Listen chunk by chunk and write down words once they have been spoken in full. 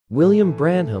William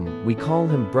Branham, we call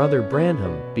him Brother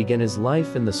Branham, began his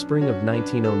life in the spring of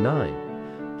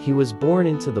 1909. He was born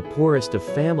into the poorest of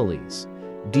families,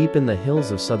 deep in the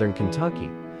hills of southern Kentucky.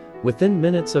 Within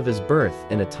minutes of his birth,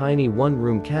 in a tiny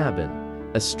one-room cabin,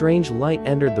 a strange light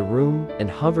entered the room and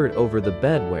hovered over the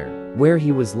bed where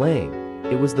he was laying.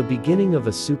 It was the beginning of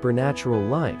a supernatural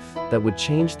life that would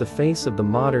change the face of the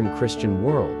modern Christian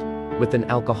world. With an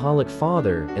alcoholic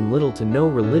father and little to no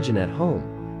religion at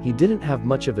home, he didn't have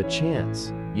much of a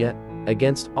chance, yet,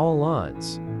 against all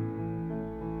odds,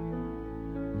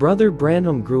 Brother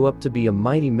Branham grew up to be a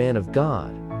mighty man of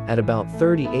God. At about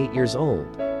 38 years old,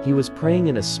 he was praying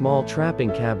in a small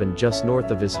trapping cabin just north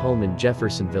of his home in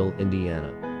Jeffersonville,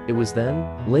 Indiana. It was then,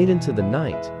 late into the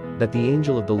night, that the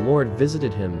angel of the Lord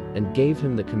visited him and gave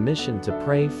him the commission to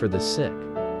pray for the sick.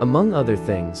 Among other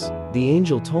things, the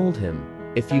angel told him,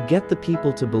 "If you get the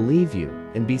people to believe you,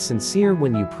 and be sincere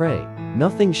when you pray,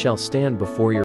 nothing shall stand before your